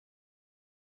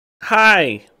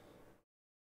Hi.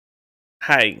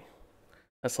 Hi.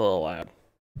 That's a little loud.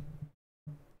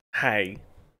 Hi.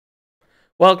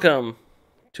 Welcome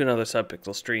to another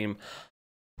Subpixel stream.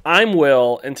 I'm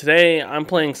Will, and today I'm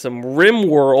playing some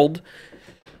RimWorld,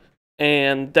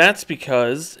 and that's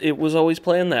because it was always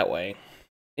planned that way.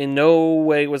 In no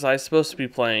way was I supposed to be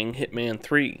playing Hitman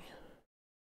 3,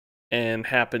 and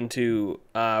happened to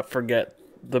forget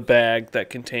the bag that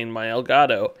contained my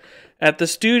Elgato at the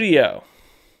studio.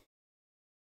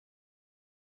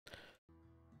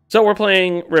 So we're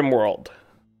playing RimWorld.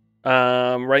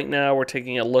 Right now we're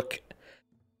taking a look.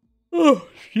 Oh,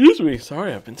 excuse me.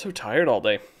 Sorry, I've been so tired all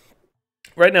day.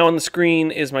 Right now on the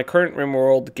screen is my current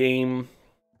RimWorld game.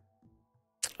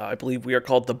 I believe we are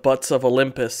called the Butts of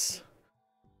Olympus,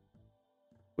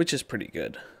 which is pretty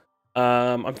good.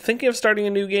 I'm thinking of starting a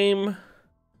new game,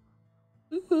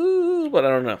 but I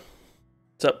don't know.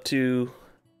 It's up to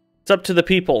the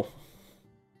people.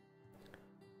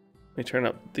 Let me turn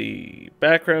up the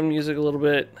background music a little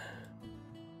bit.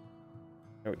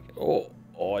 There we go.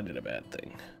 Oh, I did a bad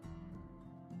thing.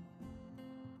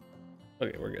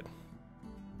 Okay, we're good.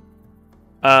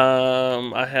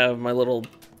 I have my little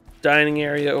dining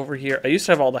area over here. I used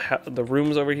to have all the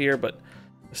rooms over here, but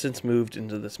I've since moved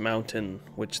into this mountain,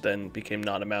 which then became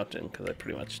not a mountain because I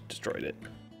pretty much destroyed it.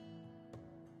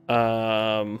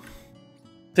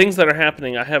 Things that are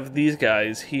happening. I have these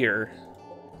guys here.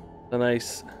 A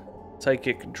nice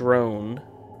psychic drone.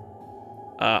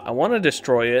 I want to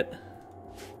destroy it,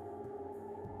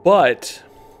 but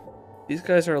these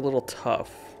guys are a little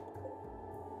tough.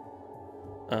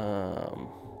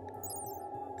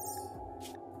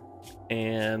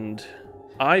 And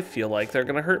I feel like they're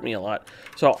going to hurt me a lot.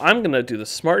 So I'm going to do the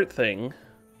smart thing.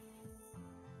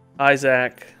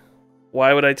 Isaac,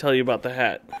 why would I tell you about the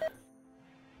hat?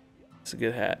 It's a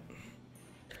good hat.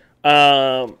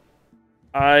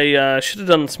 I should have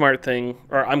done the smart thing.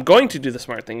 Or I'm going to do the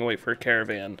smart thing and wait for a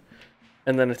caravan.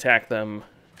 And then attack them.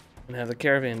 And have the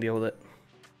caravan deal with it.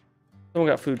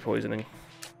 Someone got food poisoning.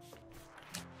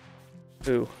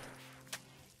 Ooh.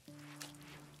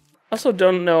 Also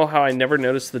don't know how I never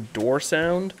noticed the door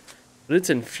sound, but it's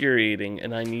infuriating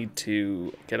and I need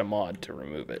to get a mod to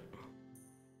remove it.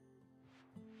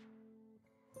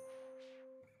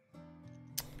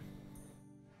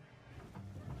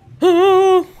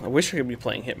 I wish I could be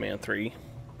playing Hitman 3.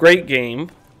 Great game.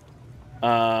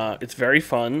 It's very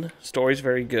fun. Story's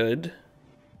very good.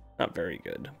 Not very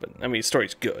good, but I mean,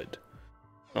 story's good.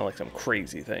 Not like some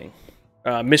crazy thing.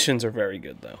 Missions are very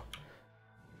good though.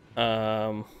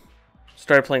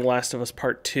 Started playing Last of Us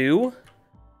Part 2.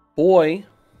 Boy,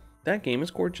 that game is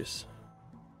gorgeous.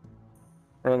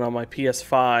 Running on my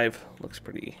PS5. Looks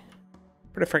pretty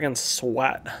freaking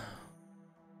swat.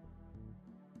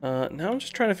 Now I'm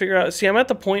just trying to figure out... See, I'm at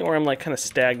the point where I'm like kind of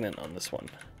stagnant on this one.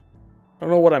 I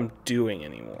don't know what I'm doing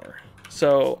anymore.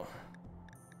 So,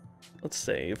 let's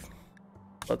save.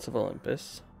 Butts of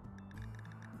Olympus.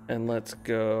 And let's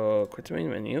go quit the main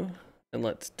menu. And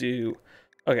let's do...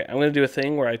 Okay, I'm going to do a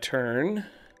thing where I turn...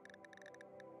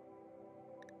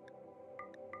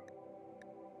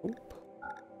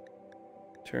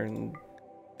 Turn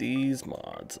these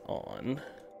mods on.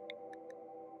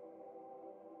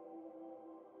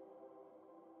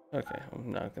 Okay,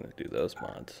 I'm not going to do those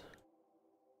mods.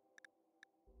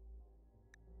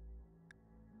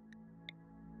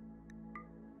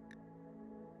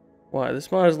 Why?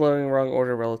 This mod is loading in the wrong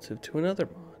order relative to another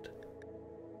mod.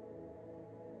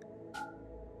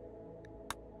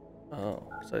 Oh,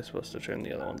 was I supposed to turn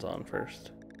the other ones on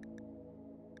first?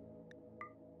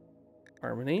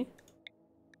 Harmony.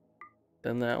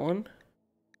 Then that one.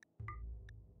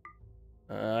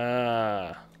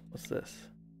 Ah, what's this?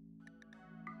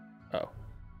 Oh,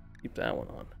 keep that one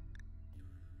on.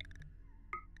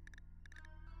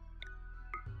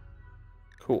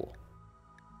 Cool.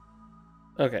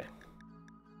 Okay.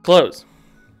 Close.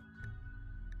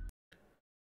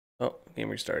 Oh, game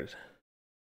restarted.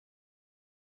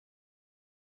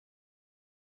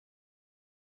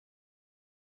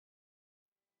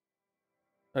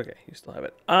 Okay, you still have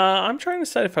it. I'm trying to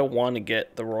decide if I want to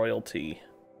get the royalty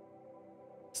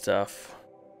stuff.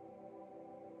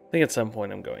 I think at some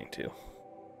point I'm going to.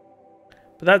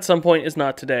 But that some point is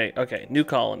not today. Okay, new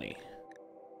colony.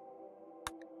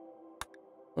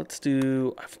 Let's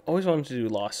do... I've always wanted to do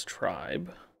Lost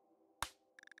Tribe.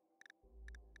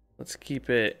 Let's keep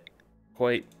it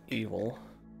quite evil.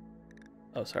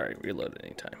 Oh, sorry. Reload at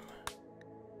any time.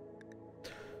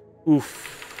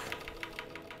 Oof.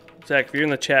 Zach, if you're in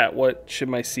the chat, what should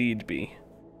my seed be?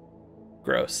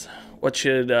 Gross. What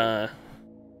should... What are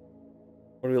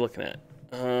we looking at?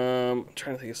 I'm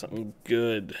trying to think of something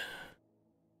good.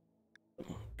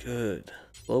 good.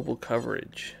 Global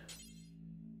coverage.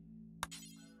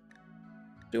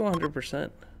 Do 100%.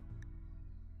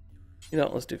 You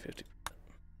know, let's do 50%.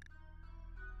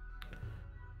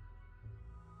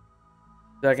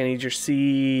 I can eat your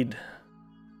seed.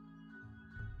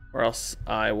 Or else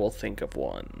I will think of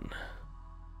one.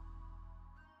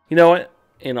 You know what?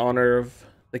 In honor of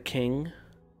the king.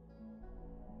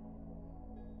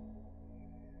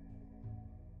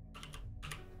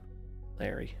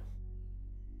 Larry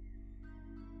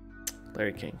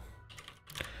King.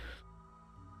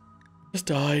 Just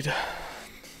died.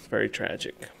 It's very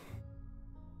tragic.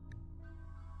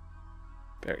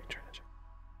 Very tragic.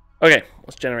 Okay,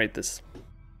 let's generate this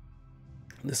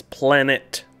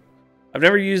planet. I've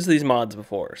never used these mods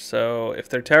before, so if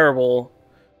they're terrible,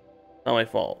 not my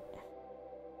fault.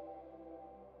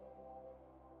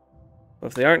 But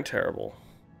if they aren't terrible,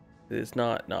 it is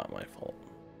not my fault.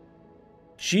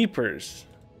 Jeepers.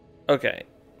 Okay.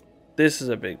 This is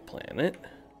a big planet.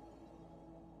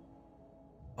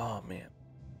 Oh, man.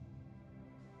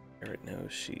 Favorite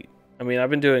nose sheet. I mean, I've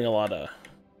been doing a lot of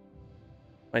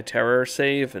my terror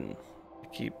save, and I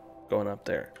keep going up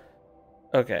there.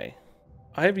 Okay.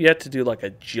 I have yet to do, like,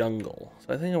 a jungle.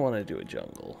 So I think I want to do a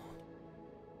jungle.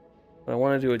 But I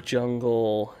want to do a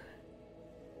jungle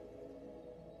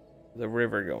with a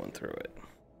river going through it.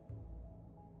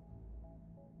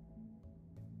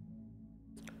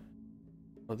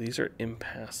 Oh, these are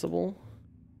impassable?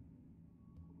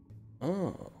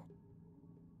 Oh.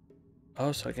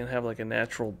 Oh, so I can have like a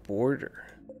natural border.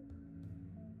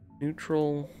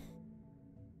 Neutral.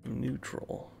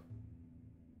 Neutral.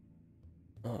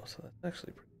 Oh, so that's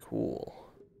actually pretty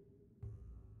cool.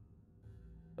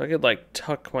 I could like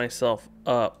tuck myself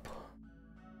up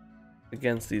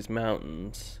against these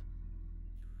mountains.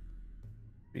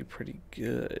 Be pretty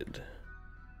good.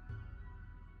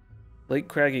 Lake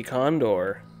Craggy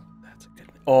Condor. That's a good.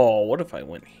 Oh, what if I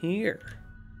went here?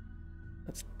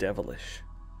 That's devilish.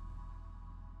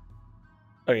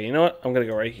 Okay, you know what? I'm gonna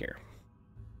go right here.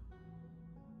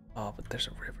 Oh, but there's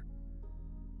a river.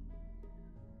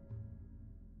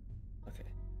 Okay.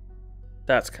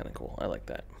 That's kind of cool. I like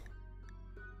that.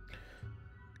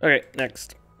 Okay,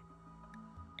 next.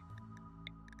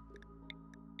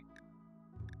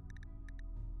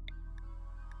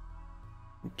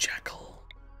 Jackal.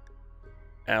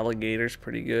 Alligator's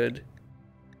pretty good.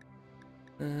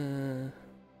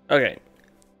 Okay.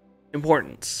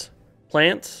 Importance.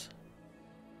 Plants.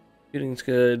 Shooting's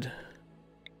good.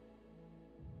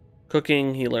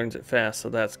 Cooking, he learns it fast, so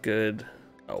that's good.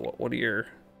 Oh, what are your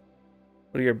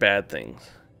bad things?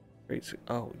 Great.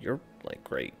 Oh, you're like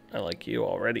great. I like you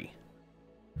already.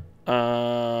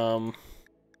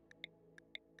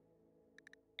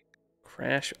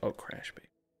 Crash. Oh, crash baby.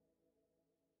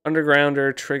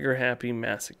 Undergrounder, trigger happy,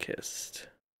 masochist.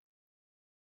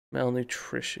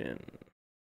 Malnutrition.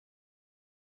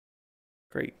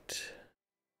 Great.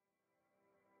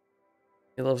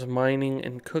 He loves mining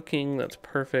and cooking. That's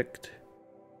perfect.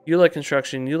 You like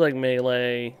construction. You like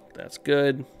melee. That's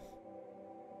good.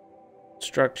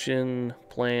 Construction.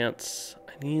 Plants.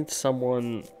 I need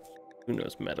someone who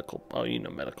knows medical. Oh, you know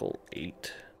medical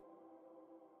 8.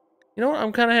 You know what?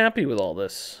 I'm kind of happy with all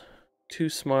this. Too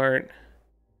smart.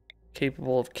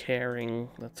 Capable of caring.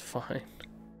 That's fine.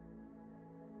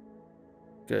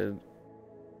 Good.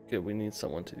 Good. We need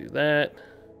someone to do that.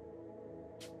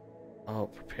 Oh,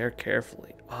 prepare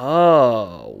carefully.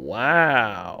 Oh,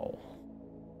 wow.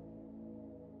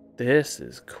 This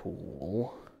is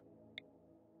cool.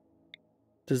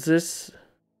 Does this...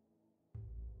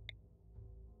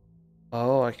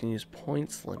 Oh, I can use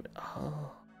points limit.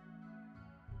 Oh.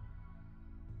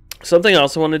 Something I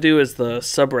also want to do is the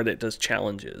subreddit does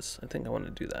challenges. I think I want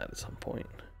to do that at some point.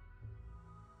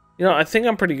 You know, I think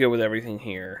I'm pretty good with everything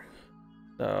here.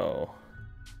 So...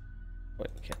 Wait,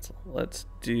 cancel. Let's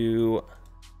do...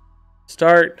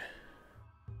 Start.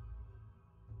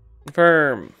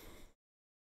 Confirm.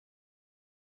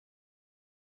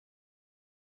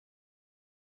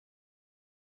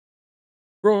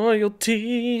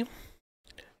 Royalty.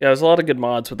 Yeah, there's a lot of good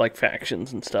mods with like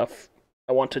factions and stuff.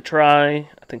 I want to try.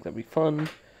 I think that'd be fun.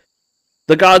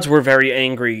 The gods were very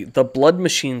angry. The blood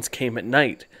machines came at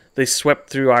night. They swept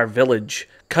through our village,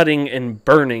 cutting and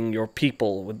burning your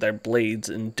people with their blades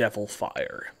and devil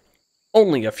fire.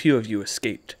 Only a few of you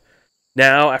escaped.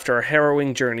 Now, after a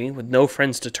harrowing journey with no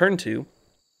friends to turn to,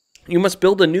 you must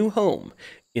build a new home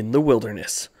in the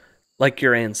wilderness, like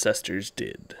your ancestors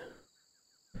did.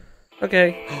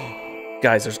 Okay.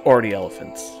 Guys, there's already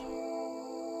elephants.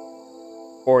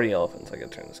 Already elephants. I gotta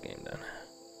turn this game down.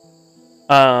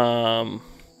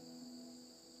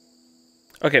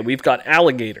 Okay, we've got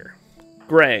alligator.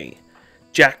 Gray,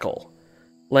 Jackal,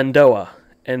 Landoa,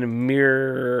 and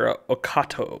Mirakato.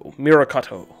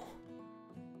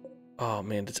 Oh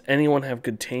man, does anyone have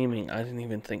good taming? I didn't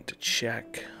even think to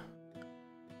check.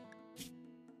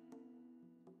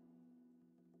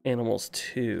 Animals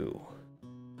 2.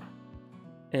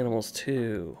 Animals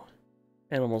 2.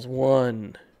 Animals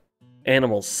 1.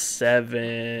 Animals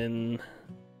 7.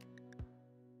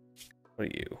 What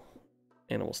are you?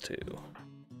 Animals 2.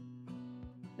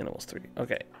 Animals 3.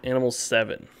 Okay, animals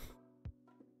 7.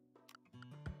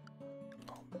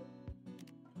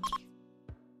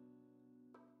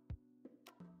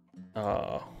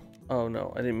 Oh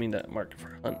no, I didn't mean that mark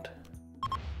for hunt.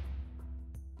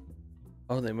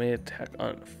 Oh, they may attack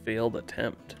on failed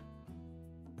attempt.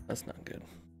 That's not good.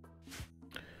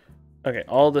 Okay,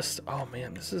 all this. Oh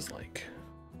man, this is like.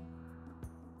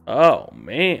 Oh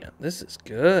man, this is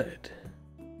good.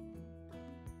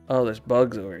 Oh, there's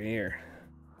bugs over here.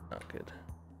 Not good.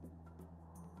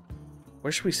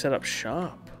 Where should we set up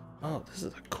shop? Oh, this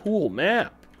is a cool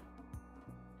map.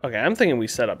 Okay, I'm thinking we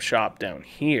set up shop down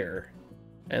here.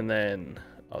 And then,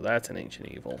 oh, that's an ancient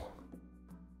evil.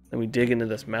 Then we dig into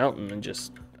this mountain and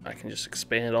I can just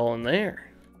expand all in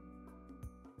there.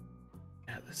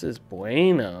 Yeah, this is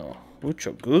bueno.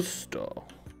 Mucho gusto.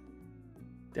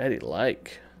 Daddy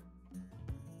like.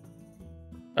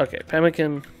 Okay,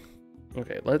 pemmican.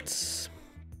 Okay, let's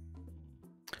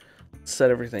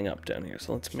set everything up down here.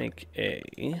 So let's make a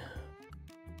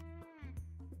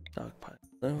stockpile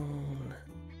zone.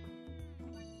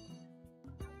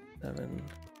 7.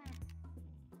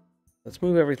 Let's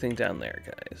move everything down there,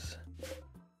 guys.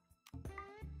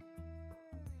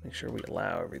 Make sure we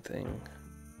allow everything.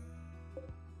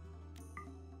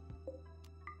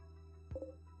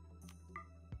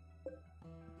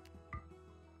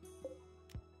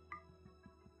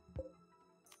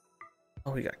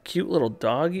 Oh, we got cute little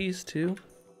doggies, too.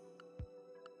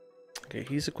 Okay,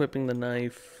 he's equipping the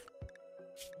knife.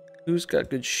 Who's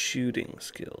got good shooting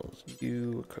skills?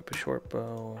 You equip a short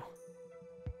bow.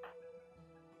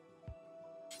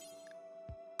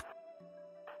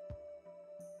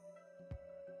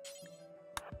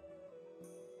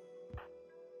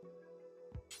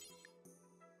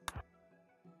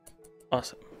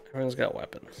 Awesome. Everyone's got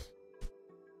weapons.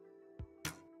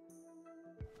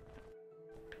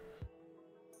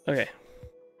 Okay.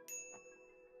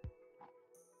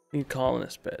 Need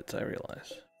colonist beds, I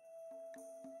realize.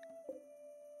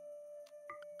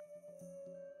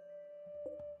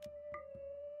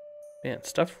 Man,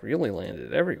 stuff really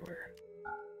landed everywhere.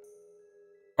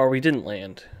 Or we didn't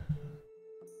land.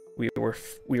 We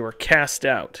were cast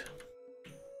out.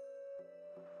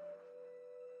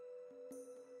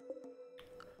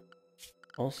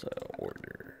 Also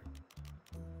order.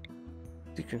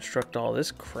 Deconstruct all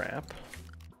this crap.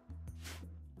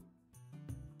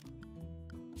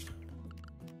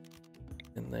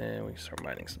 And then we start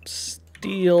mining some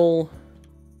steel.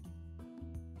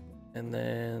 And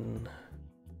then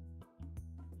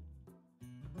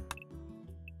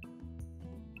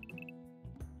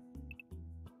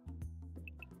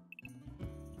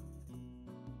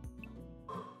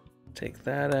take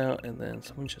that out, and then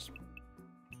someone just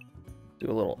do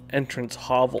a little entrance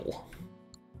hovel.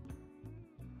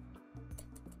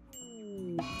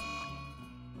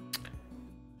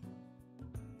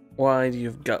 Why do you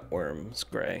have gut worms,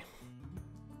 Gray?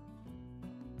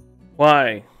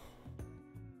 Why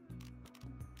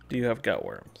do you have gut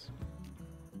worms?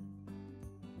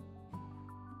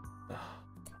 Ugh.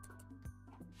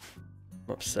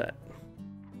 I'm upset.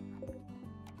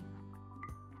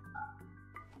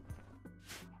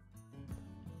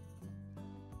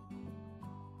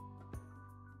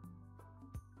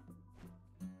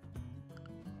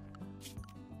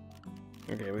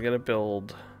 Okay, we gotta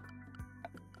build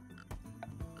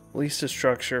at least a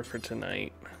structure for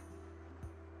tonight.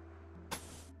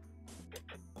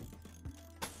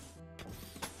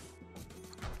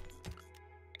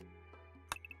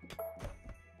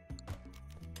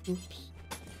 Oops.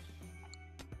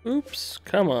 Oops,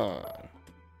 come on.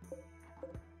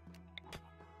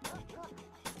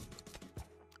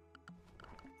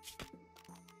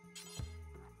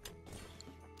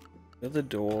 To the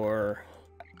door.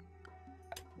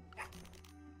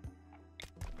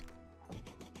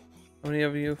 How many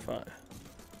of you? 5.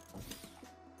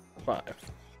 5.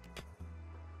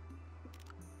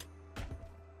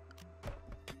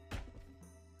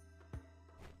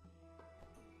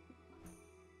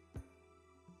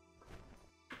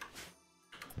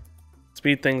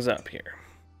 Speed things up here.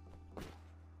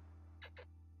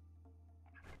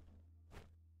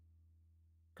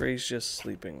 Gray's just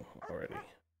sleeping already.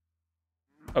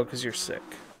 Oh, because you're sick.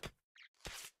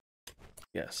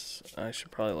 Yes, I should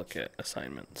probably look at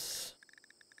assignments.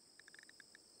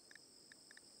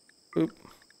 Oop.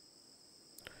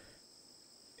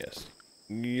 Yes.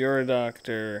 You're a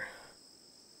doctor.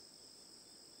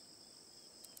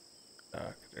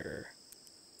 Doctor.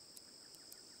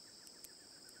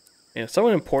 And if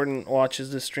someone important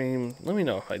watches this stream, let me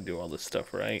know if I do all this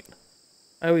stuff right.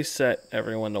 I always set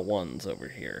everyone to ones over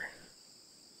here.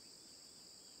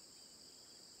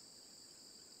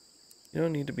 You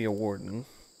don't need to be a warden.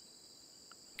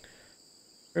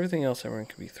 Everything else, everyone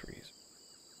can be threes.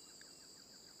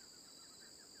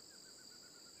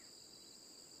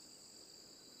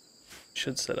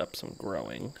 Should set up some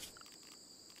growing.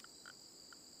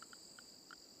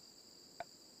 At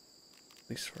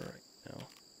least for right now.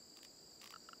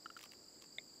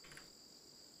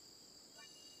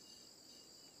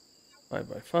 Five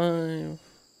by 5.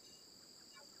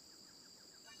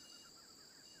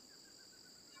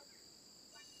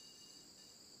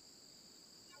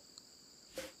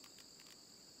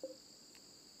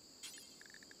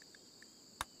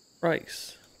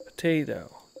 Rice,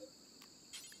 potato,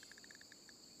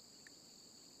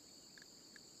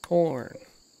 corn,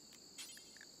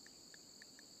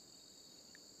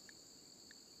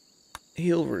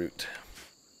 heel root.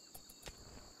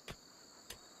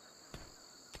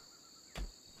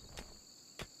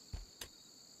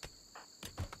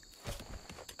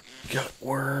 Gut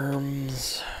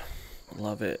worms.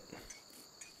 Love it.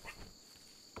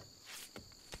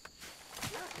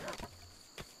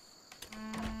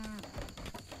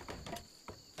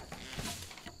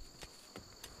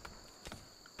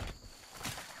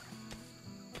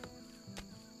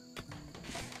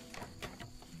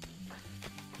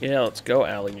 Yeah, let's go,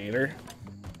 alligator.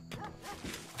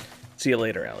 See you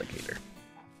later, alligator.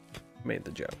 Made the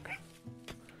joke.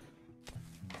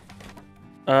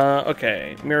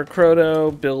 Okay.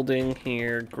 Miracroto building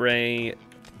here. Gray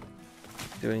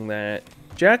doing that.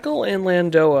 Jackal and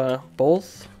Landoa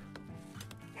both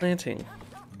planting.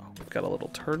 Oh, we've got a little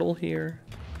turtle here.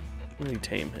 Let me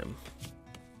tame him.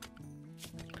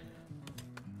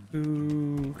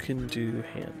 Who can do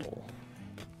handle?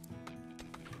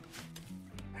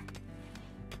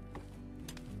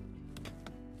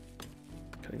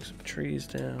 Cutting some trees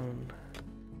down.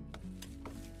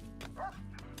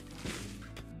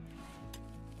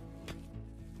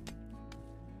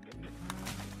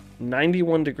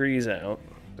 "91 degrees out,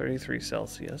 33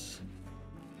 Celsius.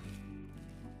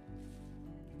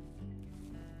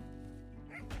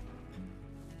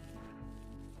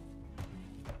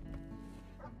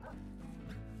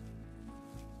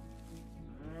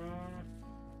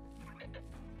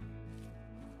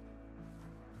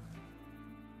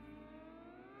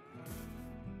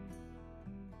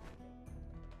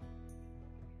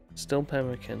 Still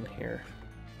pemmican here.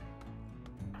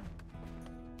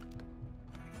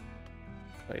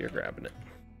 Oh, you're grabbing it.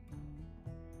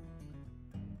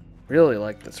 Really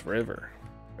like this river.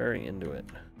 Very into it.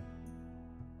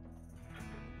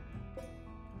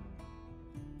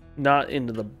 Not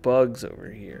into the bugs over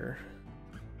here.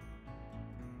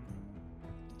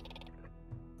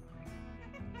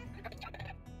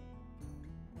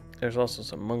 There's also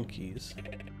some monkeys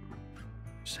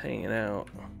just hanging out.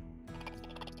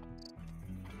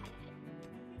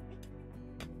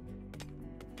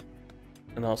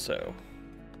 And also,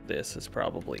 this is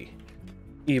probably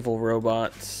evil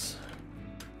robots.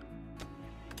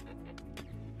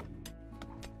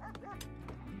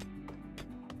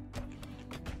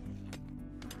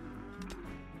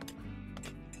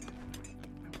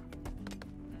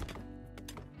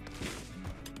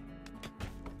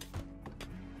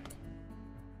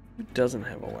 Who doesn't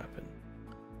have a weapon?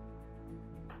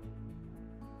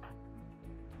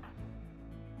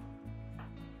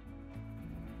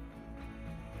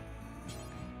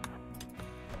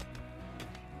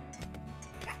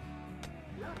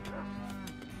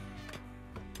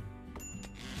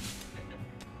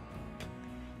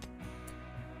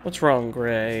 What's wrong,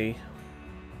 Gray?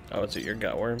 Oh, is it your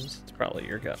gut worms? It's probably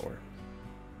your gut worm.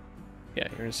 Yeah,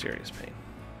 you're in serious pain.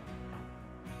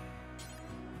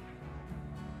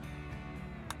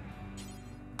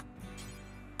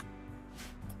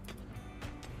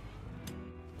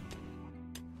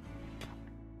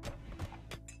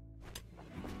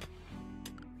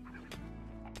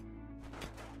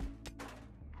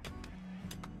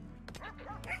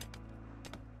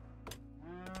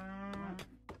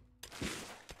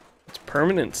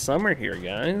 Permanent summer here,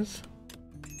 guys.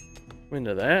 I'm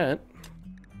into that.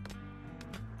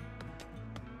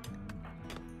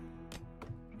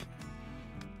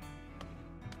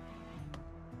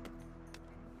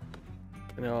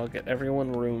 You know, I'll get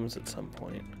everyone rooms at some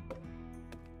point.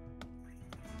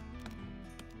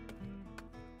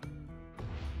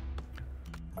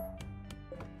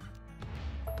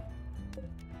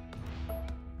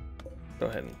 Go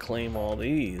ahead and claim all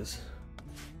these.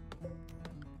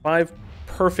 5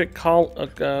 perfect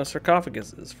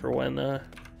sarcophaguses for when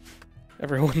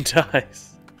everyone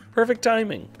dies. Perfect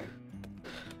timing.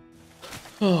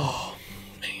 Oh,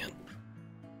 man.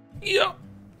 Yeah.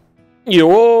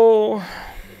 Yo.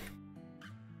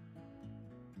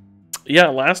 Yeah,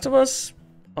 Last of Us,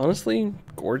 honestly,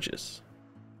 gorgeous.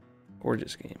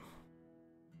 Gorgeous game.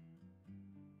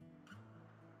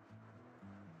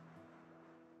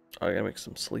 Oh, I gotta make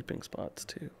some sleeping spots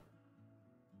too.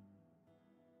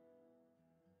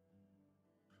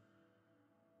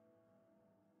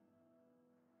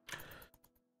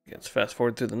 Let's fast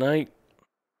forward through the night.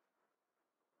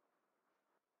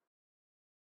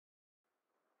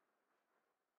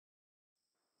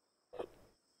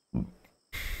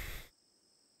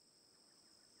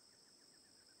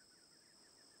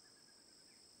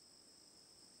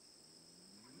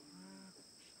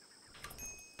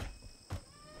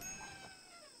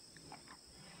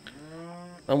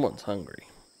 Someone's hungry.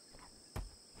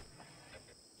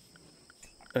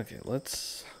 Okay,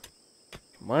 let's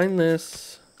mine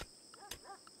this.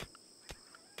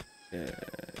 Get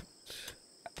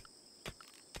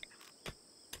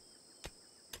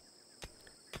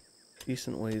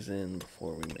decent ways in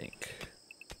before we make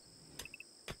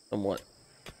somewhat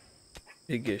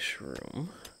biggish room.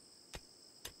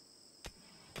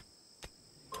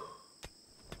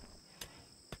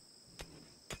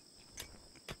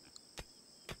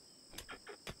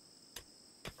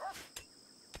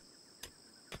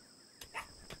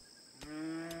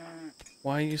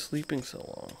 Why are you sleeping so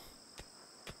long?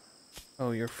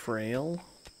 Oh, you're frail?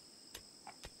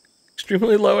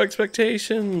 Extremely low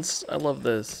expectations! I love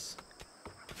this.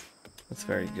 That's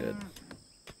very good.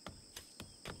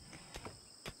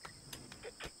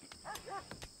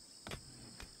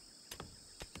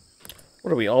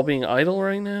 What are we all being idle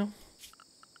right now?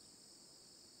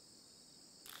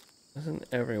 Doesn't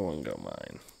everyone go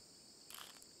mine?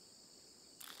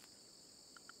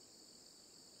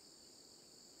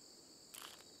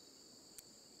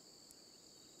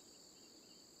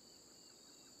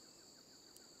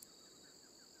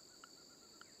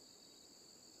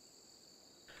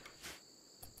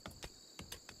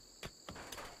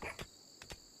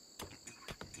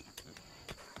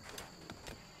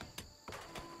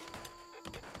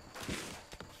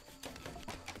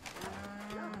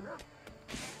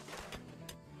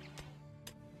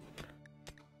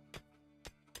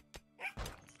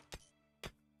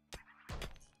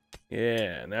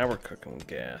 Yeah, now we're cooking with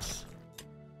gas.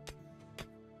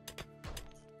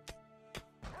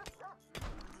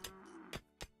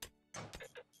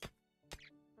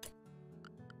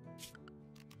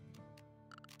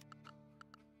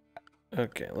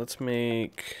 Okay, let's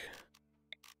make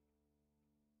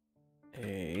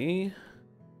a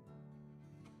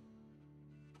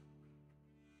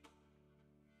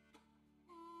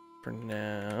for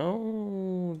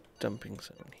now dumping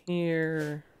zone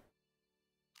here.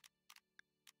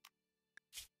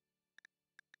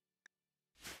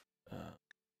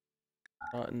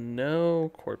 No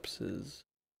corpses.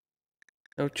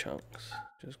 No chunks.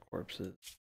 Just corpses.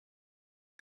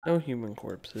 No human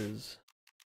corpses.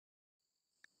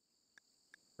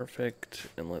 Perfect.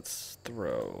 And let's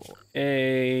throw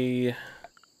a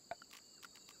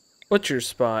butcher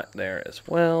spot there as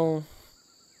well.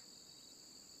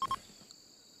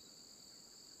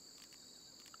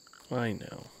 I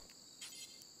know.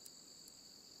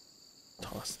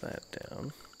 Toss that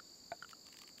down.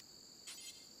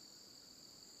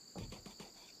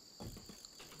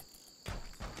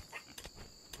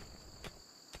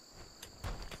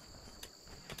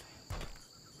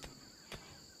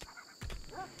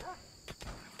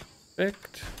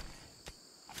 Perfect.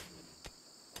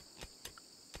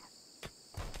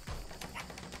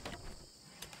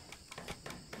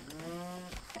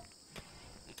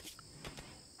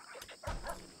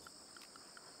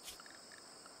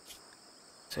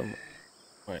 Some,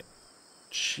 wait,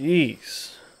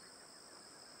 jeez.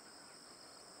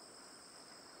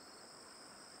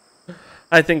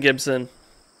 I think Gibson.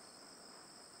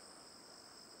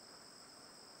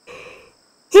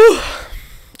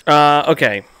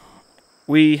 Okay.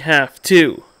 We have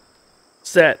to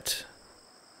set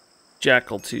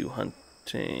Jackal to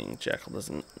hunting. Jackal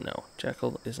doesn't, no,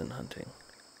 Jackal isn't hunting.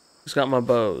 Who's got my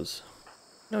bows?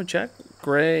 No,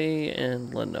 Gray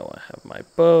and Lenoa have my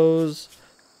bows.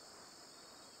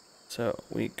 So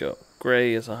we go.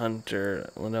 Gray is a hunter.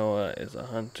 Lenoa is a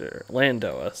hunter.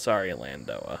 Landoa. Sorry,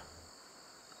 Landoa.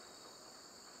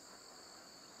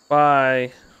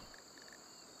 Bye.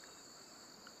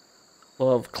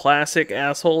 Love classic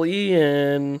asshole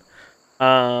Ian.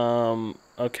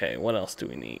 Okay, what else do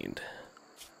we need?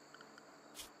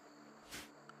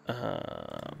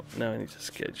 Now I need to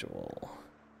schedule.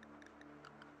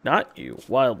 Not you,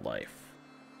 wildlife.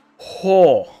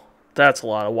 Oh, that's a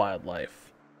lot of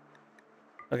wildlife.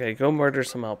 Okay, go murder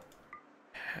some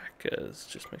alpacas.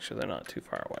 Just make sure they're not too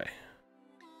far away.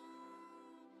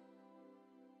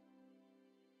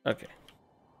 Okay,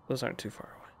 those aren't too far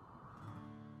away.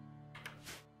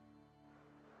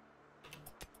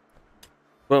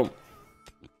 Boom.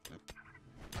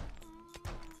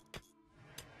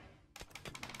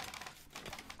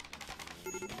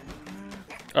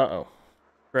 Uh-oh.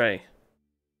 Gray.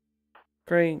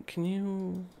 Gray,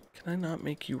 can I not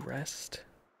make you rest?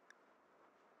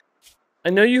 I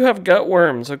know you have gut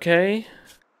worms, okay?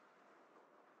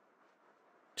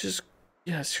 Just,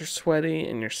 yes, you're sweaty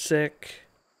and you're sick.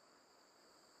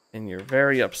 And you're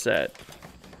very upset.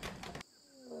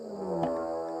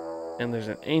 And there's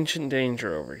an ancient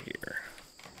danger over here.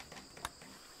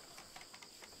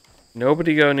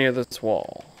 Nobody go near this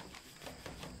wall.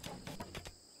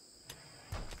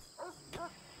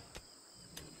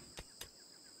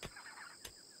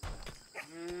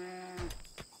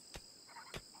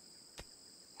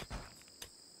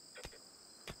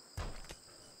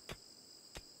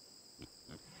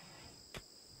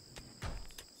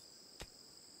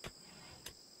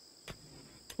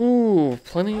 Ooh,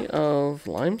 plenty of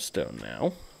limestone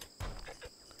now.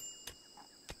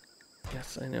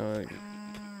 Yes, I know.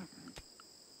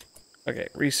 Okay,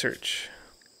 research.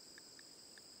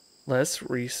 Less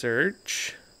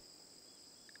research.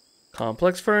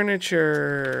 Complex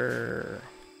furniture.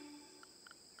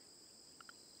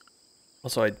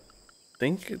 Also, I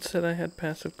think it said I had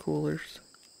passive coolers.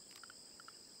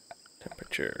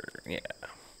 Temperature, yeah.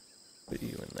 Put you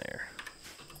in there.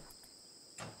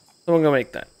 Someone go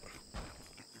make that.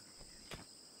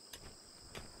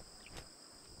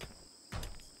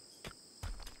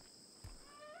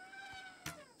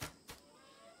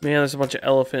 Man, there's a bunch of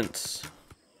elephants.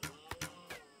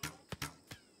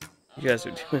 You guys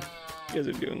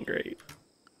are doing great.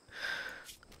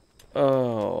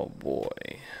 Oh boy.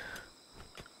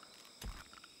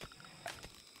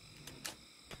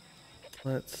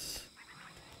 Let's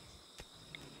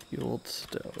fueled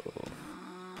stove.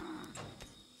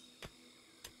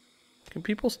 Can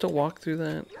people still walk through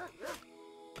that?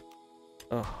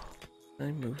 Oh, can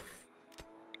I move?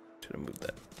 Should have moved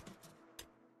that.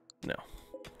 No.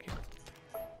 Okay.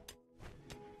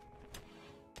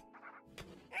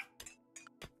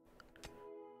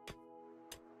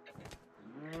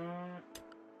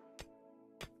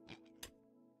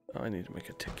 Oh, I need to make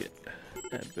a ticket.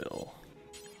 Add bill.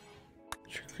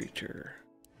 Creature.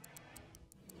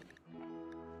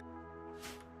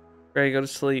 Ready, go to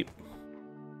sleep.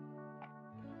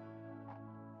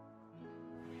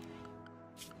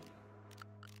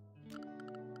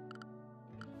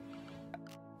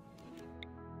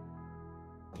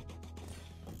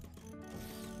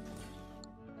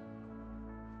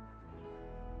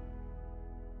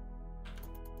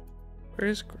 Where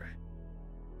is Gray?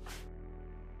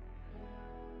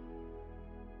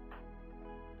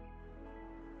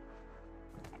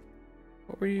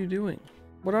 What were you doing?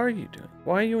 What are you doing?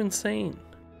 Why are you insane?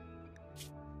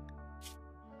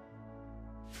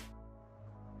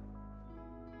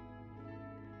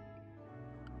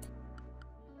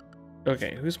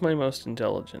 Okay, who's my most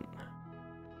intelligent?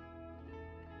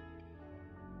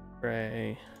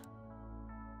 Gray.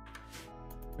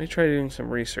 Let me try doing some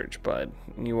research, bud.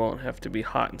 And you won't have to be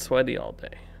hot and sweaty all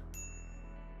day.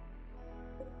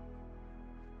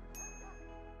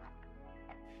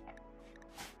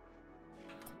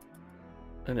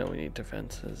 I know we need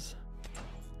defenses.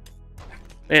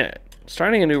 Man,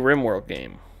 starting a new RimWorld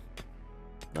game.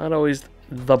 Not always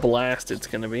the blast it's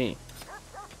gonna be.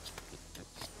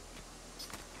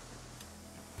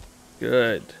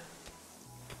 Good.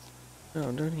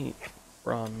 No, don't eat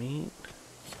raw meat.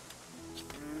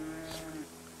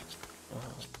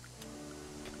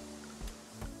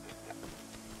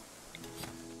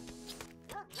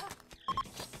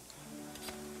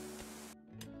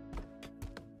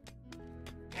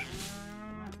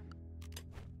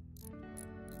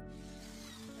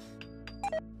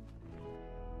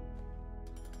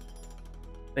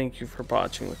 Thank you for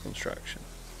botching the construction.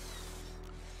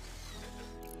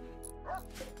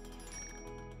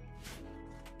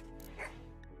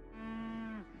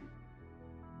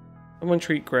 Someone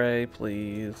treat Gray,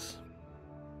 please.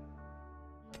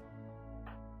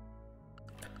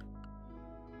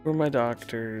 Who are my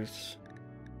doctors?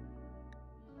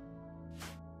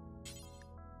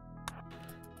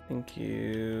 Thank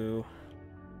you.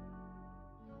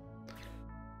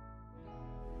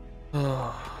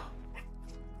 Oh.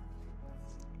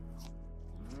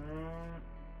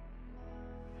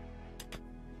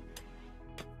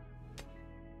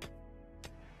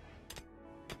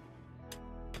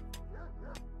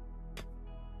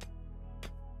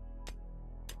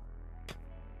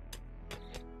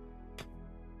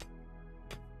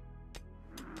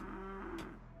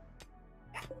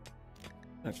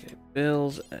 Okay,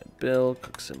 bills, add bill,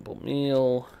 cook simple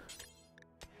meal.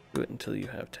 Do it until you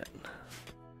have 10.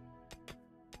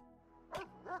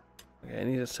 Okay, I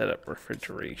need to set up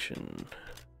refrigeration.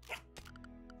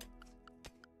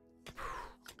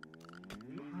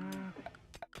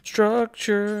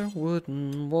 Structure,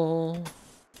 wooden wall.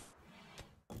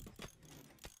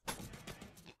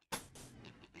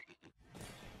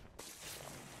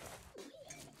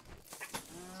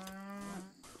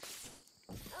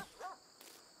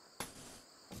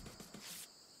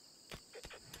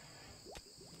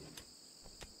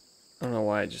 I don't know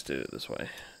why I just did it this way.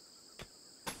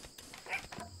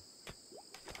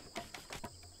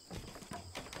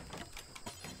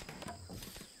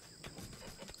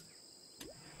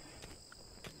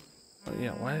 Oh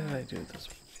yeah, why did I do it this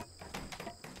way?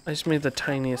 I just made the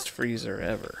tiniest freezer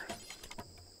ever.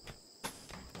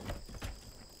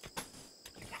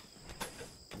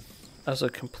 I also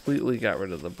completely got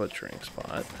rid of the butchering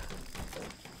spot.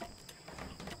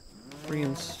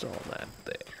 Reinstall that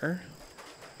there.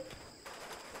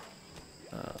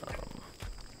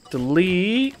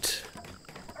 Delete.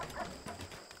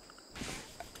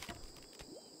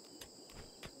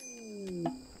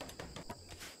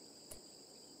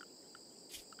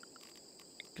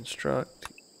 Construct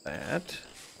that.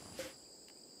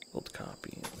 Build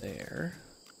copy there.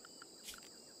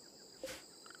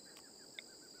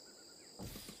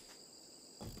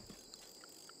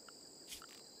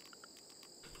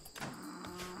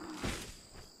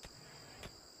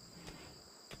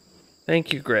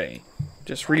 Thank you, Gray.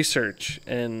 Just research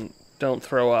and don't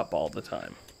throw up all the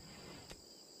time.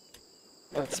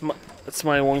 That's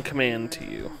my one command to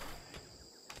you.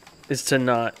 Is to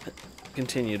not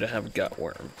continue to have gut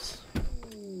worms.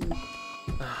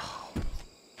 Oh.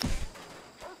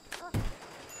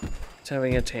 It's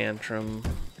having a tantrum.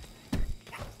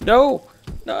 No!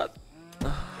 Not.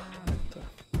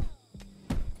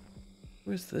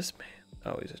 Who is this man?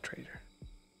 Oh, he's a traitor.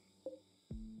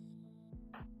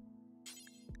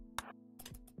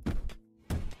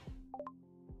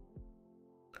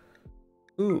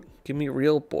 Ooh, give me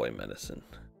real boy medicine.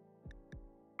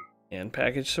 And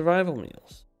packaged survival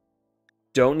meals.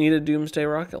 Don't need a doomsday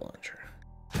rocket launcher.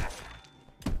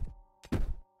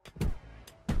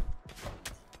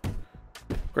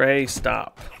 Gray,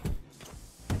 stop.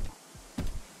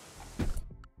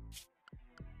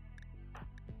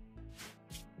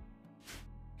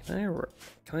 Can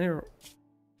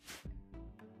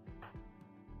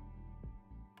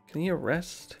you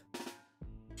arrest?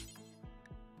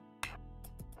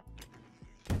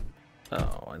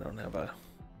 Oh, I don't have a...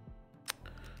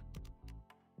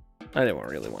 I didn't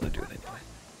really want to do it anyway.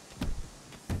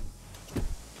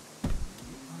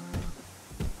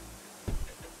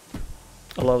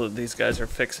 I love that these guys are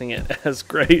fixing it as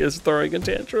Gray is throwing a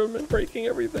tantrum and breaking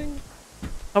everything.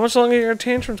 How much longer are your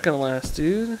tantrums gonna last,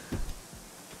 dude?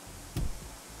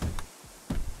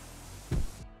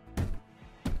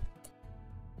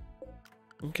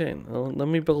 Okay, well, let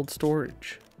me build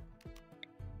storage.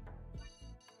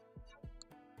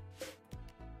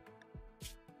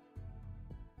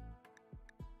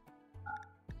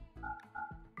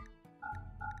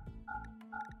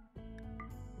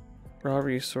 Raw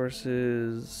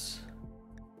resources.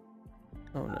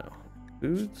 Oh no.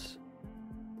 Foods?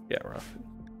 Yeah, raw food.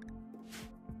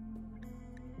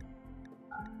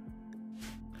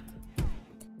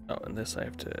 Oh, and this I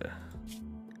have to...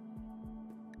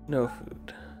 No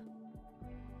food.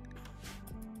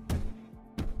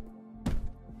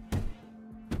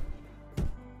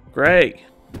 Gray!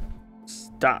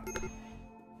 Stop.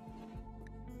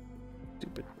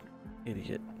 Stupid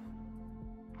idiot.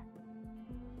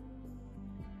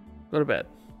 Go to bed.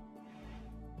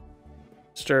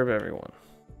 Disturb everyone.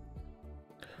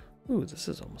 Ooh, this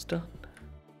is almost done.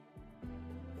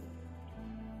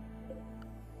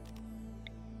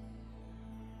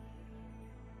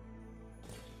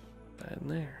 That in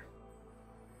there.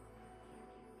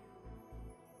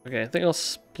 Okay, I think I'll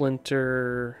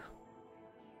splinter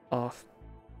off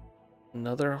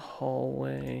another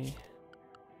hallway.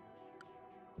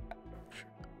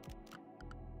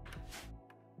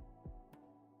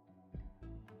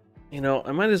 You know,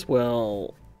 I might as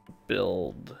well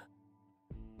build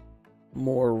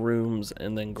more rooms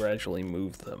and then gradually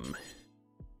move them.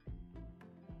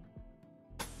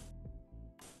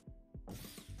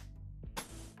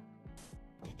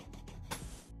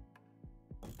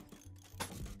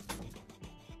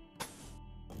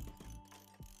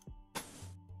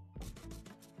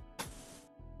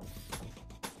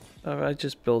 If I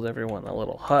just build everyone a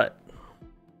little hut.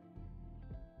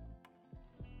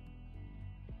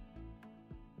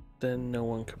 Then no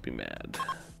one could be mad.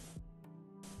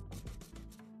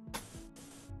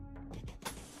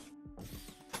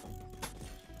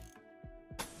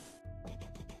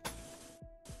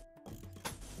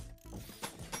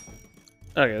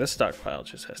 Okay, this stockpile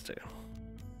just has to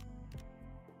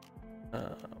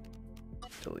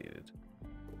deleted.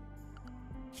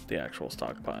 The actual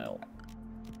stockpile.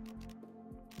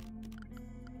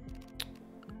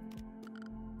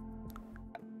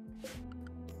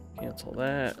 Cancel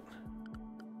that.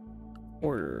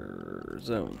 Order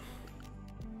zone.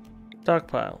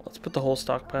 Stockpile. Let's put the whole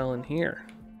stockpile in here.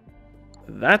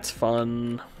 That's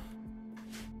fun.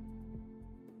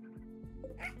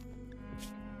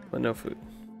 But no food.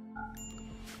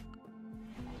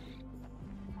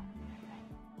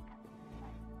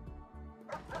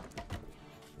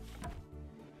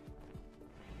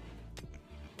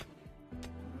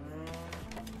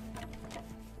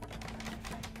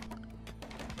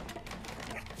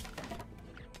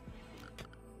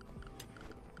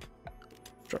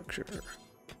 Structure.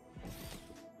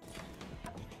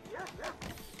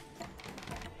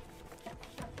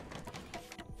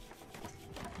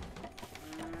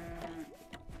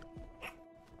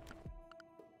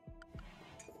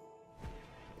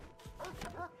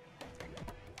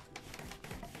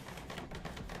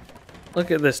 Look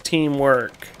at this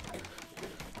teamwork.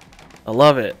 I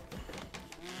love it.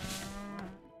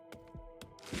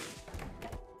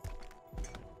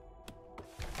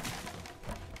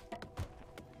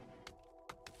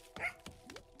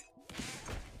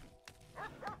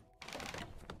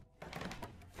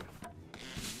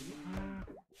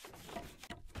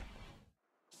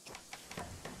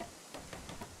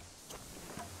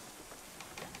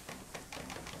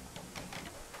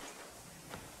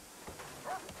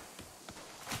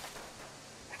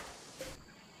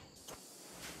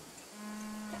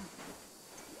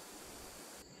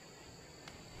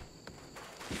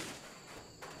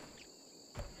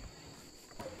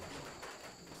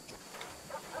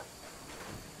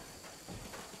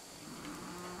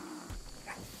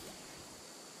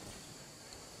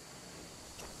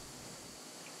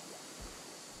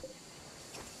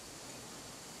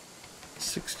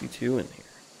 $62 in here.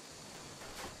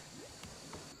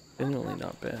 Genuinely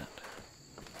not bad.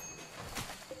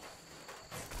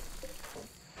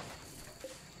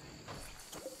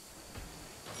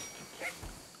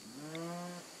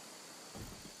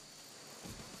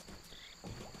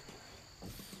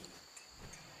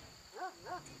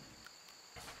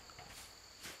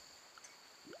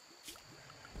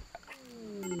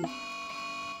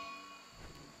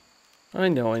 I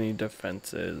know I need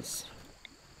defenses.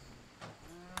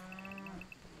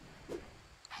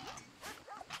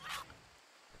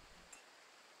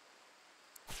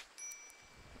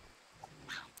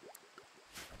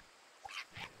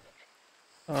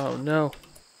 Oh no.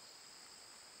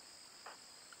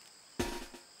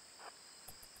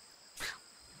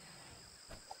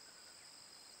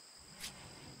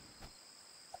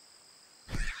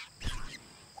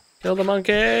 Kill the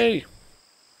monkey!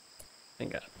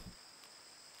 Thank God.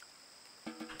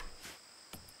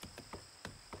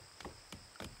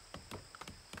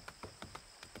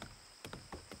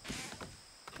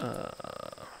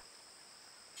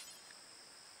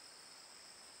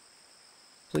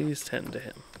 Please tend to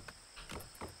him.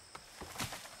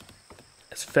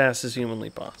 As fast as humanly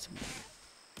possible.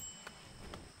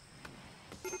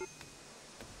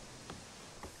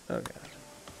 Oh God.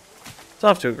 It's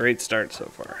off to a great start so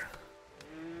far.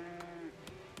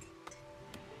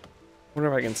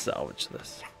 Wonder if I can salvage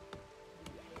this.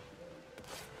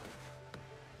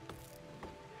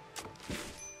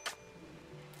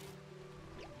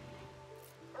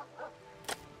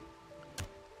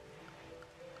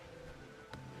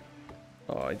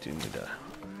 Oh, I do need a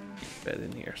bed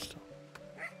in here still.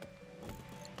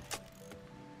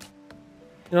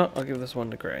 You know what? I'll give this one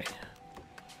to Gray.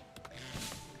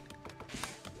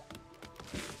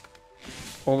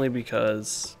 Only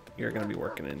because you're going to be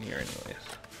working in here anyways.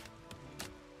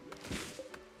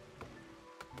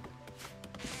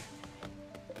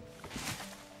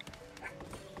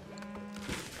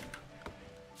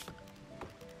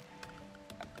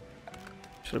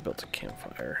 Should have built a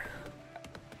campfire.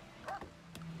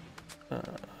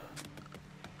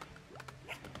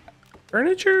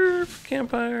 Furniture,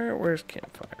 campfire. Where's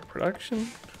campfire? Production.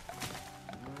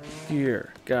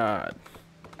 Here, God.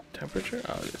 Temperature?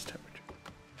 Oh, it is temperature.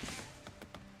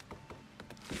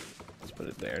 Let's put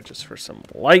it there just for some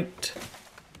light.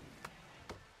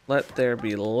 Let there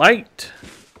be light.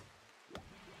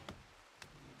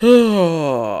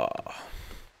 Oh.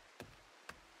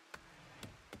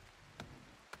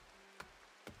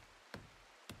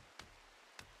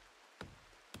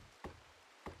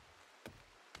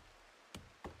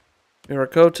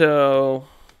 Mirakoto.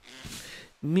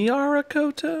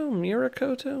 Mirakoto?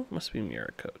 Mirakoto? Must be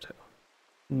Mirakoto.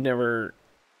 Never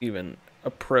even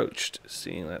approached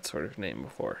seeing that sort of name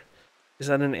before. Is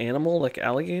that an animal like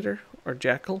alligator or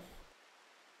jackal?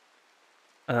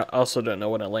 I also don't know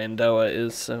what a landoa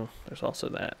is, so there's also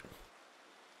that.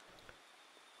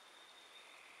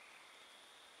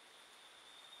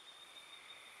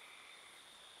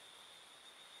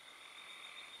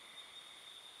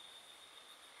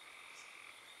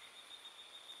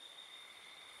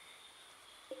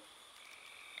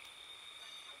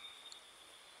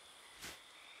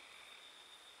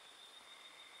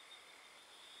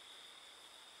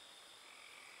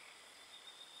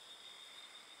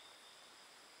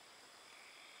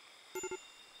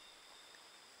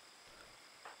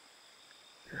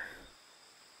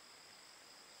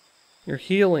 You're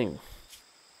healing.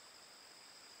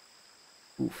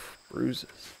 Oof,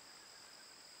 bruises.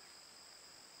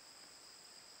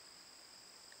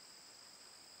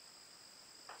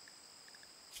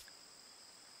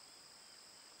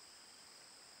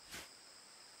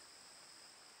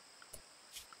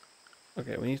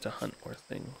 Okay, we need to hunt more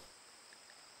things.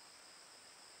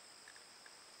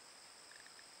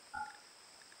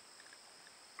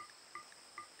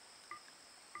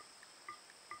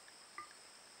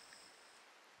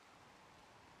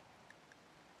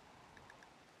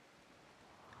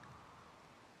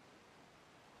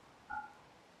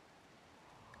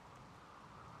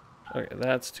 Okay,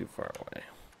 that's too far away.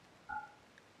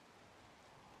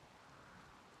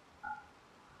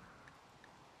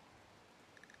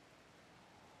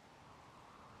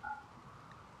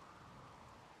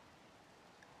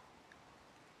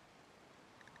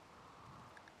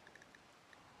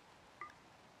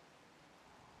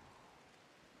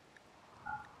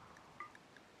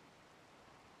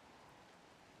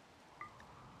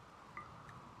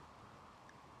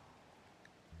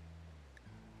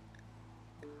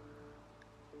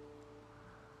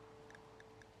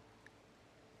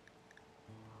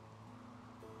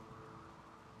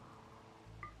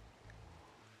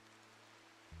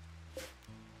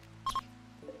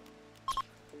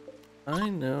 I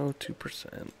know, 2%,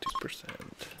 2%.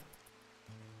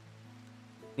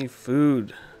 Need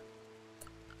food.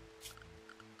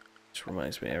 Which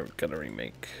reminds me, I've got to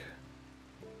remake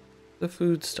the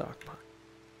food stockpile.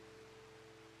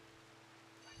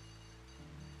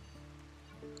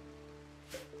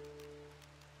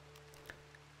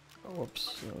 Oh,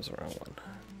 whoops, that was the wrong one.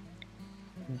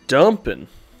 Dumping.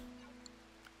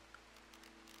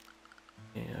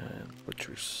 And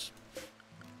butcher's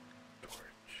storage.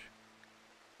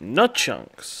 Nut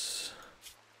chunks.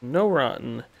 No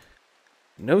rotten.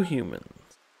 No humans.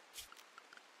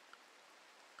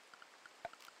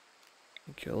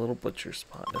 Get a little butcher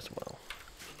spot as well.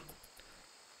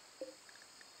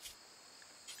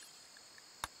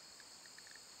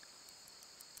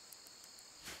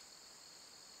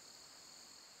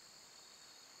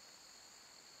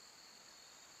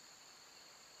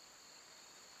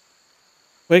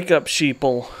 Wake up,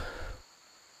 sheeple.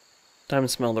 Time to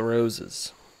smell the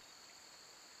roses.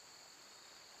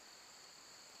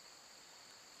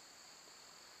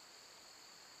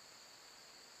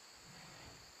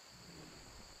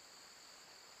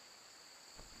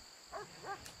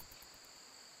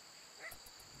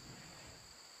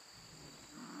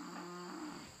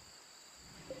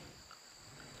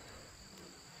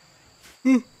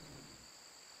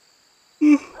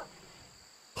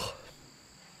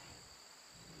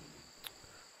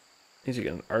 Need to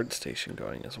get an art station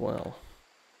going as well.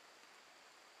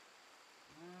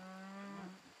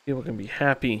 People can be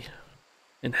happy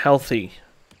and healthy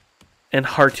and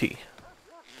hearty.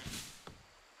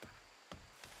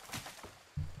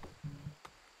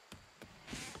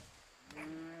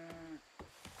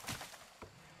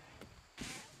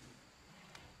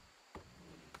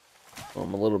 Oh,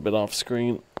 I'm a little bit off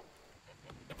screen.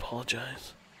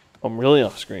 Apologize. I'm really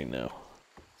off screen now.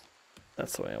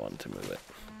 That's the way I wanted to move it.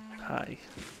 Hi.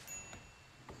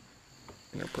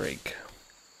 Inner break.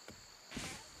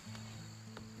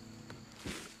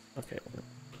 Okay.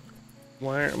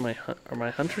 Why are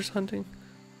my hunters hunting?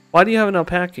 Why do you have an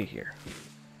alpaca here?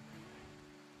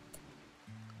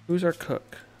 Who's our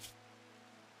cook?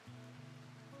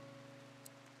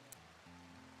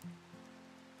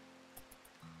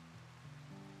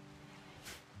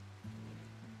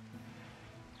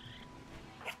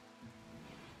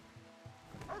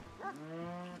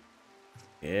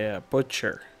 Yeah,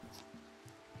 butcher.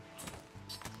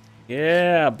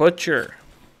 Yeah, butcher.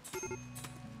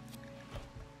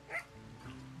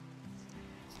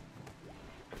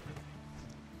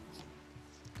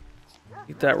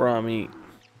 Eat that raw meat.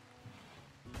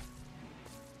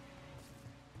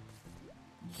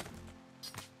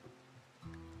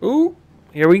 Ooh,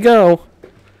 here we go.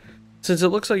 Since it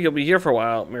looks like you'll be here for a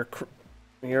while,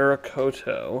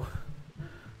 Mirakoto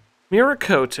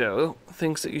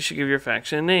thinks that you should give your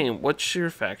faction a name. What should your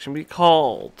faction be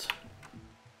called?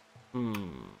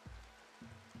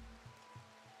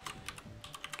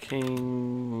 King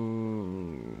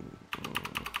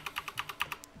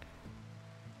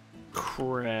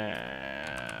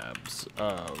Crabs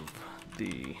of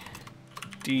the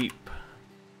Deep.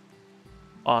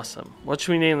 Awesome. What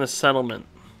should we name the settlement?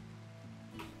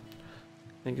 I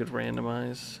think it'd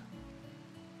randomize.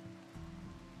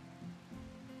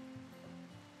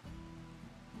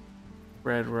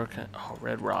 Red Rook. Oh,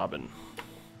 Red Robin.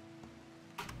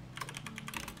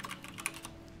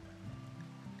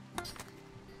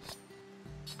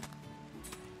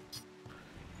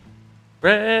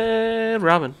 Red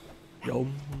Robin.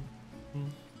 Yum.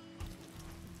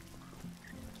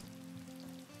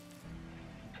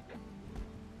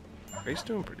 Ray's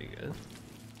doing pretty good.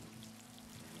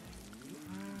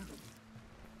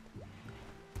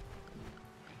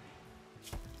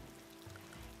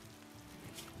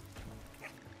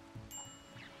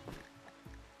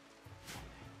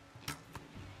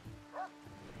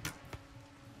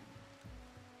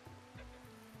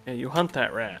 Yeah, you hunt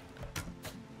that rat.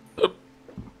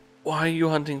 Why are you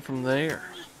hunting from there?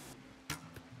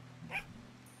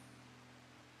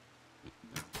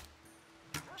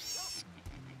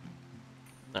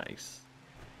 Nice.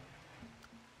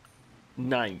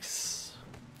 Nice.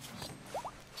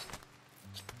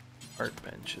 Art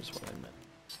bench is what I meant.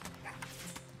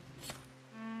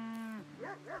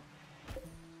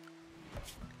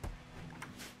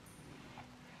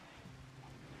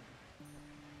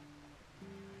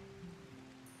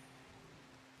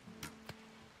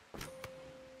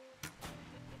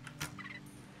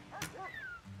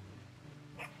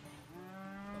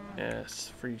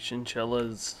 Yes, free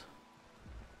chinchillas.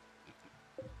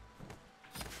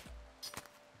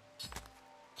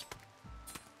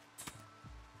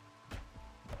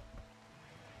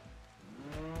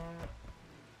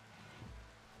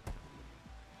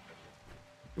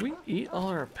 Did we eat all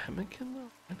our pemmican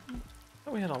though? I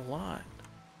thought we had a lot.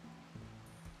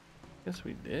 Guess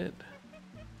we did.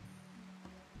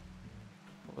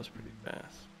 That was pretty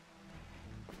fast.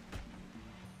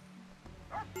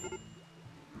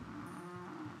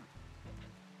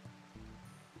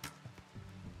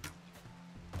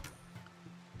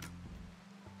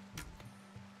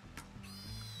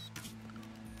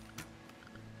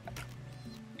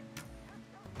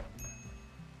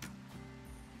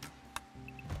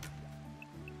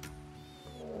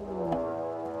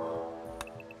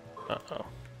 Uh-oh.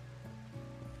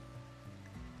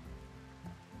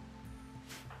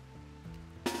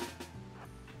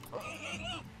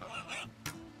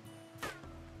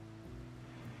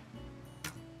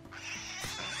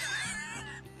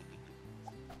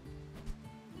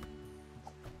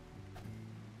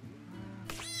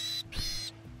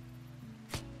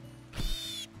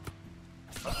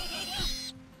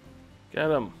 Get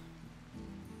him.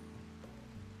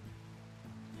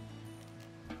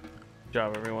 Good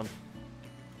job, everyone.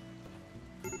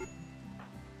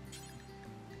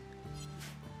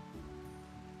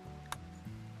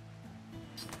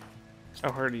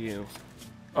 How hurt are you?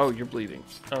 Oh, you're bleeding.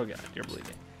 Oh god, you're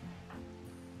bleeding.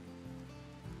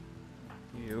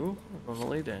 You are gonna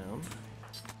lay down.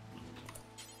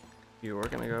 You are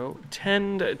gonna go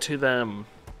tend to them.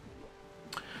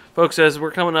 Folks, as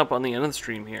we're coming up on the end of the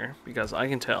stream here, because I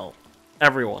can tell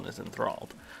everyone is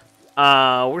enthralled.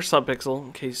 We're Subpixel,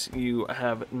 in case you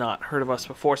have not heard of us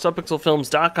before.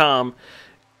 Subpixelfilms.com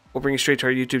will bring you straight to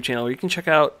our YouTube channel, where you can check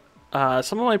out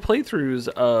some of my playthroughs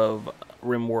of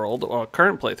RimWorld, or a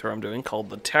current playthrough I'm doing called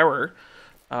The Terror,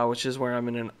 which is where I'm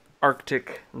in an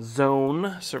Arctic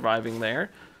zone, surviving there.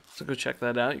 So go check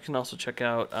that out. You can also check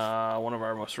out one of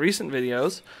our most recent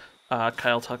videos.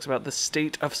 Kyle talks about the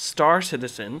state of Star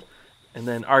Citizen, and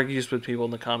then argues with people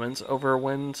in the comments over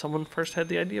when someone first had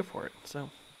the idea for it. So,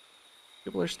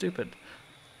 people are stupid.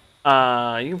 You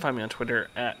can find me on Twitter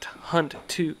at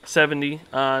Hunt270.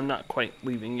 I'm not quite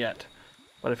leaving yet,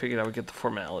 but I figured I would get the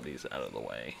formalities out of the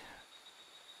way.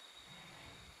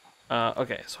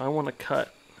 Okay, so I want to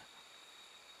cut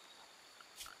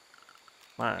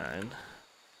mine.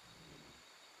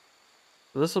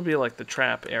 So this will be like the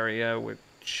trap area with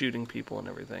shooting people and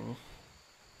everything.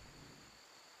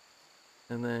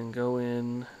 And then go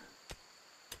in.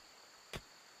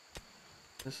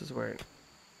 This is where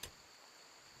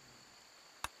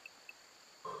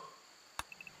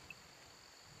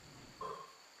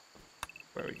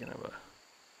we can have a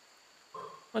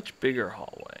much bigger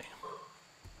hallway.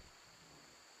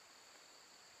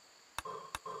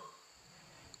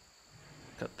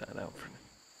 Cut that out for now.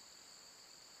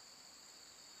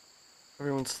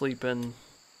 Everyone's sleeping.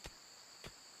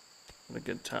 Having a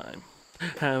good time.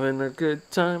 Having a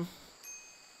good time.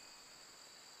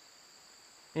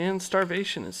 And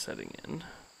starvation is setting in.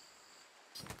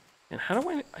 And how do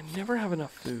I never have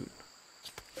enough food.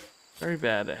 Very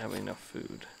bad at having enough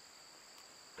food.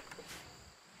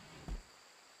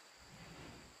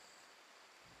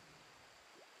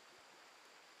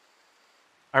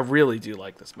 I really do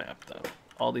like this map, though.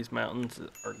 All these mountains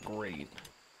are great.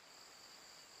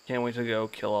 Can't wait to go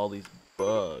kill all these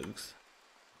bugs.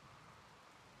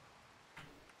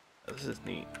 This is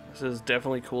neat. This is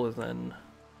definitely cooler than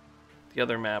the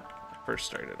other map I first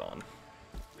started on.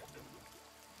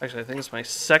 Actually, I think it's my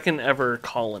second ever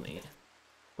colony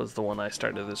was the one I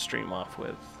started this stream off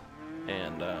with.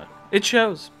 And it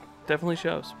shows. Definitely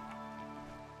shows.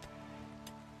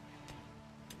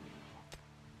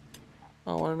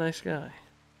 Oh, what a nice guy.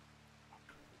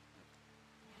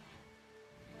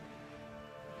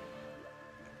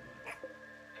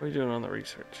 What are you doing on the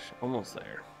research? Almost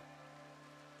there.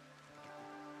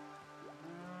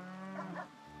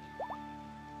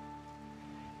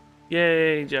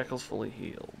 Yay, Jackal's fully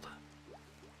healed.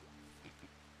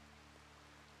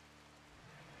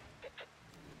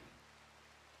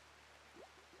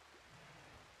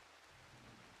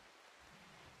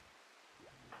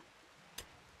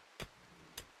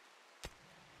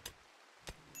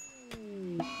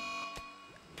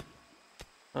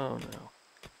 Oh no.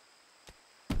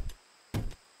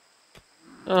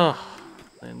 Oh,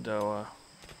 Landoa.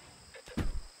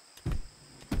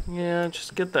 Yeah,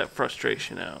 just get that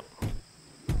frustration out.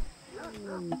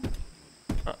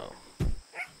 Uh-oh.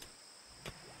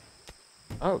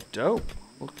 Oh, dope.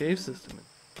 Little cave system.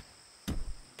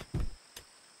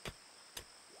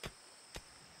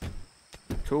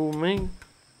 Cool me.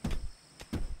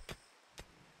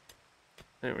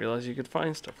 Didn't realize you could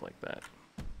find stuff like that.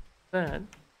 That.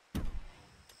 It's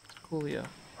cool, yeah.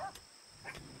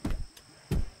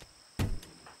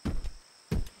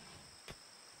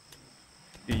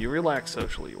 You relax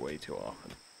socially way too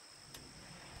often.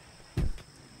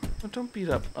 Oh, don't beat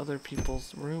up other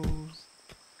people's rooms.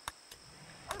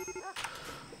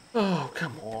 Oh,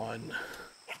 come on.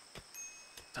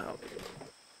 Oh.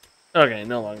 Okay,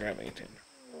 no longer having a tangent.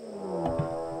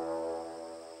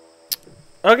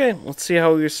 Okay, let's see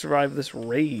how we survive this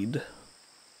raid.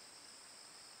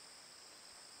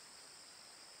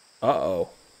 Uh-oh.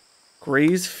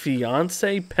 Gray's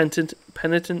fiance,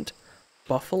 penitent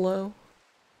buffalo?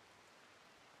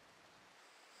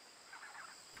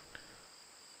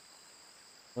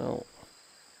 Well,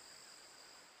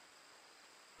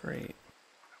 great.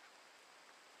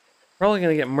 Probably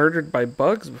gonna get murdered by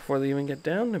bugs before they even get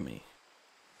down to me.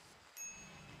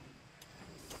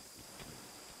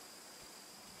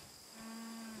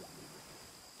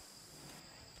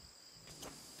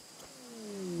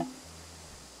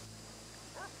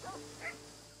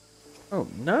 Oh,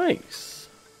 nice.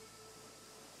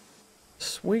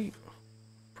 Sweet.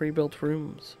 Pre-built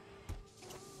rooms.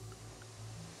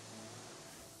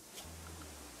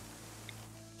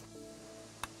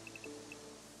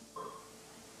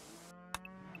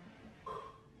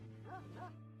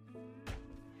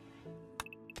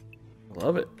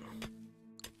 Love it.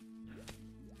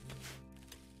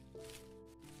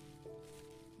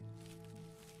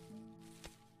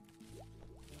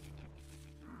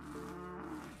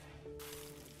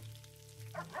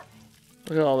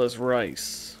 Look at all this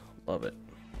rice. Love it.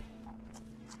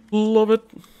 Love it.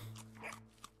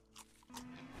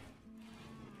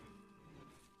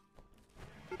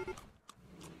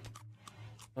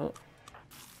 Oh.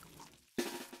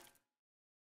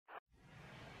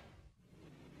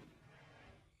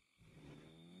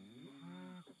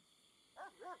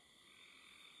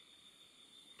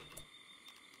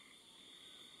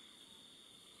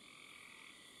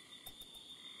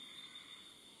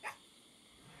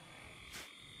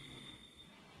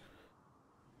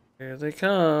 Here they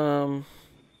come.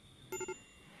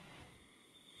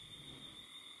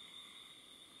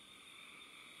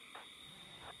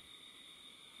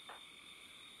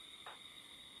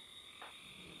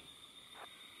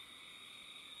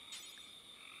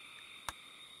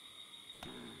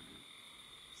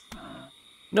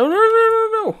 No, no, no, no,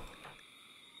 no!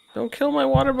 Don't kill my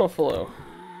water buffalo.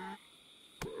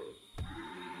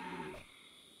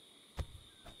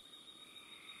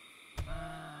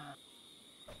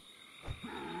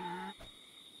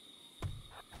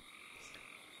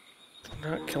 Do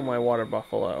not kill my water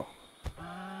buffalo.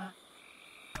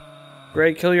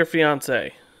 Gray, kill your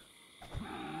fiance.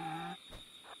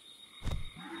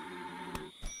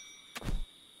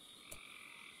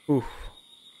 Oof.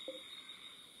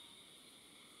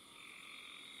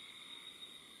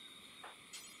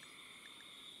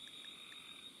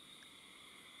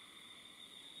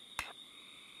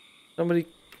 Somebody...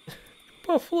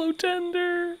 Buffalo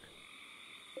tender!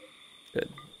 Good.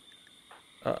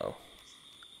 Uh-oh.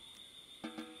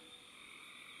 What's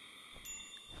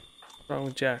wrong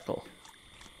with Jackal?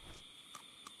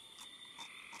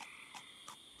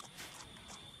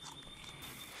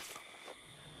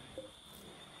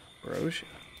 Rosia.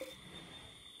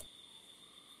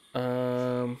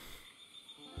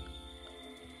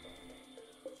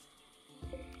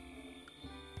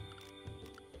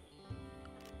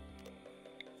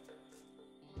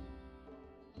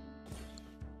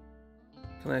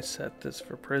 Can I set this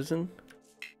for prison?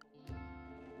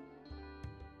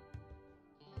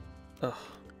 Ugh.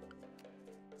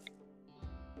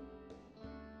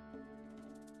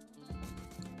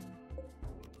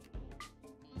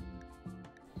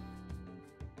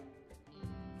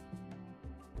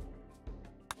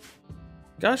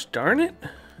 Gosh darn it.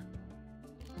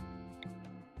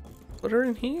 Put her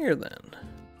in here then.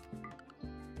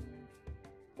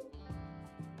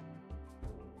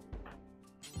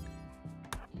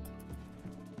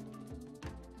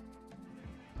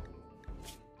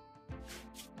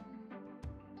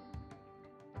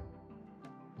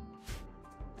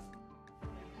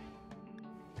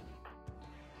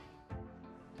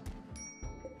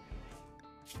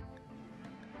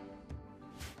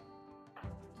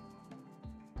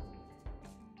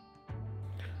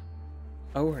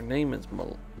 Oh, her name is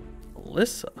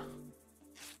Melissa.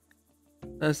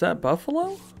 Is that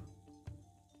buffalo?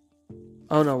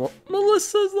 Oh no,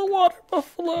 Melissa's the water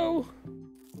buffalo.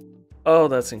 Oh,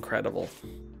 that's incredible.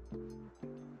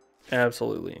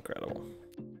 Absolutely incredible.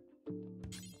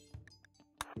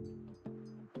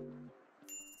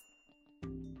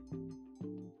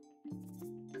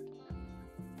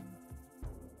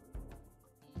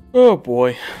 Oh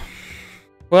boy.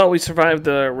 Well, we survived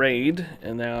the raid,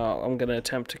 and now I'm gonna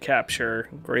attempt to capture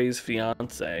Gray's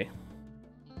fiance.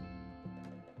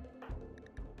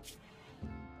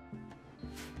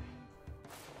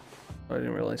 I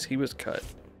didn't realize he was cut.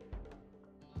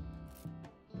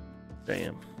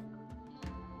 Damn.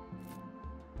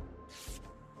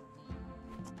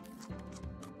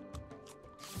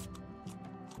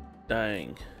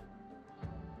 Dang.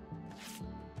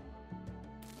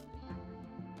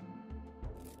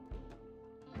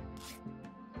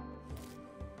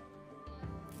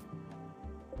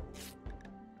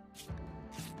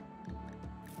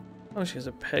 Oh, she has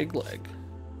a peg leg.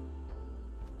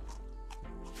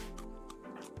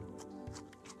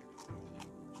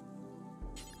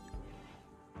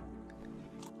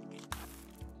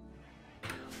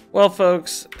 Well,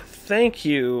 folks, thank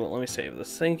you. Let me save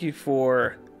this. Thank you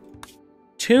for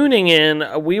tuning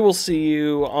in. We will see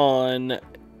you on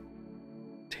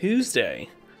Tuesday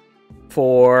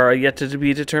for a yet to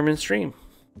be determined stream.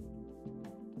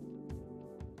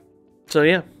 So,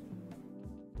 yeah.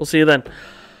 We'll see you then.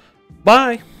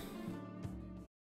 Bye.